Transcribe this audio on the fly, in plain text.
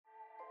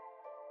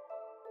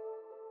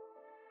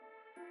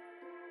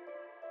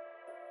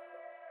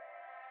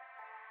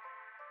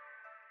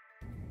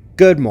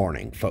Good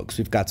morning, folks.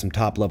 We've got some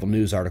top-level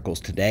news articles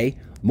today.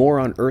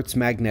 More on Earth's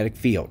magnetic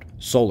field,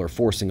 solar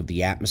forcing of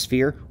the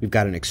atmosphere. We've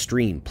got an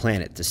extreme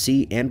planet to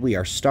see, and we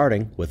are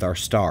starting with our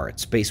star at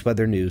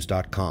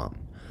spaceweathernews.com.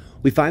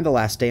 We find the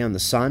last day on the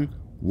sun,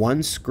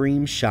 one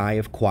scream shy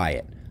of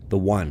quiet. The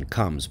one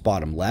comes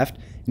bottom left,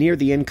 near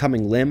the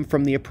incoming limb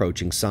from the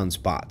approaching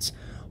sunspots.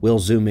 We'll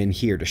zoom in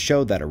here to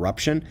show that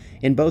eruption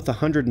in both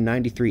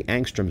 193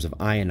 angstroms of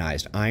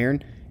ionized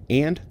iron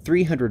and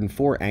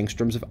 304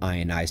 angstroms of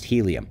ionized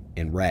helium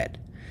in red.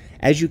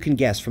 As you can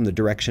guess from the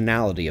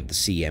directionality of the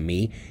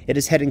CME, it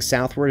is heading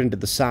southward into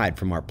the side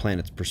from our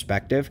planet's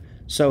perspective,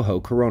 SOHO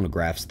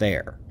coronagraphs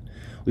there.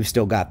 We've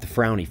still got the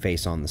frowny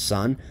face on the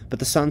sun, but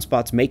the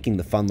sunspots making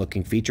the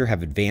fun-looking feature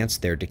have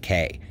advanced their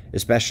decay,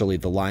 especially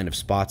the line of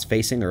spots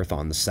facing Earth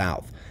on the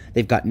south.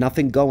 They've got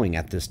nothing going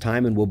at this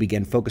time and will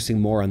begin focusing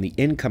more on the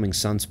incoming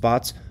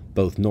sunspots,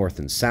 both north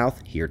and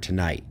south, here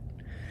tonight.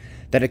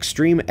 That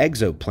extreme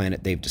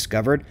exoplanet they've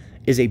discovered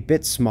is a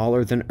bit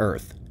smaller than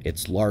Earth.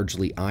 It's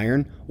largely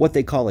iron, what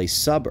they call a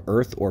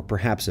sub-Earth, or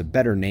perhaps a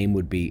better name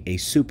would be a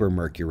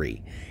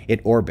super-Mercury.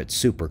 It orbits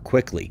super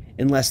quickly,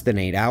 in less than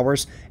 8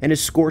 hours, and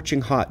is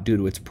scorching hot due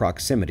to its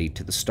proximity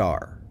to the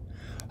star.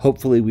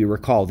 Hopefully we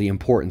recall the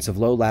importance of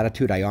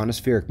low-latitude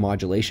ionospheric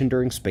modulation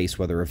during space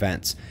weather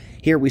events.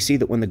 Here we see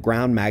that when the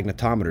ground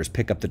magnetometers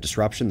pick up the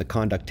disruption, the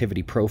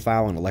conductivity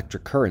profile and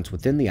electric currents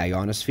within the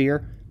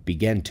ionosphere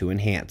begin to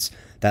enhance.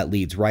 That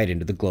leads right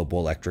into the global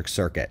electric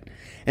circuit.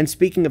 And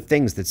speaking of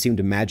things that seem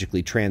to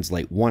magically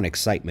translate one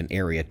excitement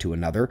area to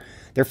another,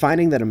 they're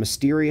finding that a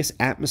mysterious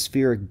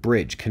atmospheric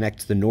bridge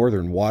connects the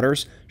northern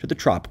waters to the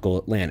tropical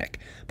Atlantic,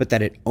 but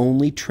that it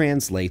only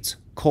translates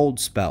cold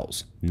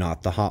spells,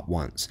 not the hot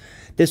ones.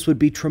 This would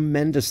be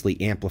tremendously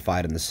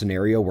amplified in the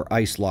scenario where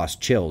ice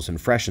lost chills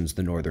and freshens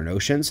the northern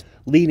oceans,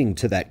 leading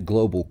to that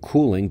global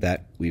cooling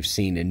that we've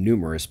seen in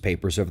numerous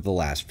papers over the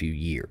last few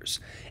years.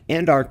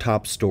 And our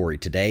top story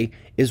today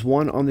is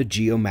one on the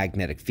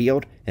geomagnetic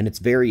field and its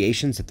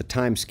variations at the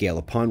timescale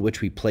upon which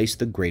we place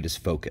the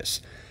greatest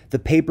focus. The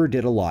paper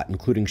did a lot,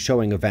 including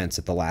showing events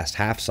at the last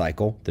half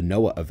cycle, the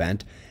NOAA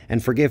event,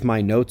 and forgive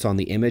my notes on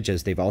the image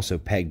as they've also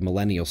pegged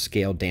millennial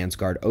scale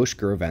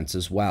Dansgaard-Oeschger events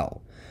as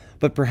well.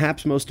 But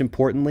perhaps most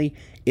importantly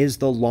is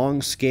the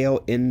long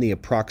scale in the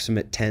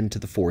approximate 10 to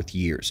the 4th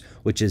years,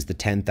 which is the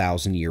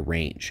 10,000 year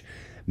range.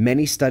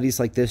 Many studies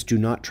like this do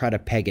not try to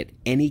peg it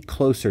any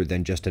closer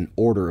than just an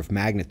order of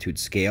magnitude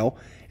scale,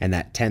 and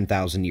that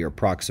 10,000 year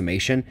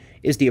approximation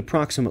is the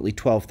approximately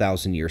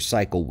 12,000 year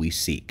cycle we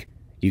seek.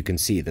 You can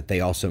see that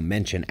they also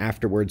mention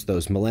afterwards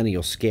those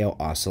millennial scale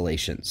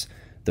oscillations.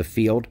 The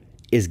field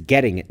is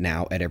getting it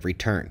now at every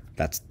turn.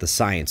 That's the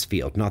science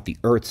field, not the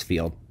Earth's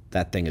field.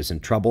 That thing is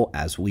in trouble,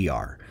 as we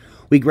are.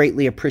 We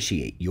greatly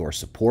appreciate your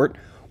support.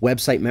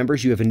 Website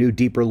members, you have a new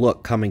deeper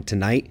look coming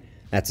tonight.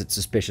 That's at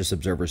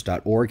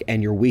suspiciousobservers.org,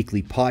 and your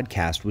weekly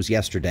podcast was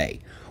yesterday.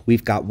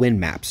 We've got wind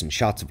maps and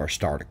shots of our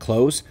star to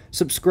close.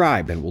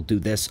 Subscribe, and we'll do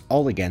this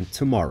all again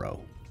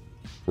tomorrow.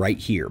 Right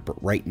here,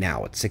 but right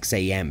now at 6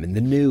 a.m. in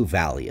the new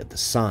Valley of the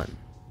Sun.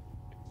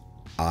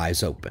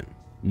 Eyes open.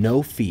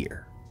 No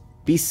fear.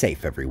 Be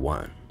safe,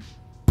 everyone.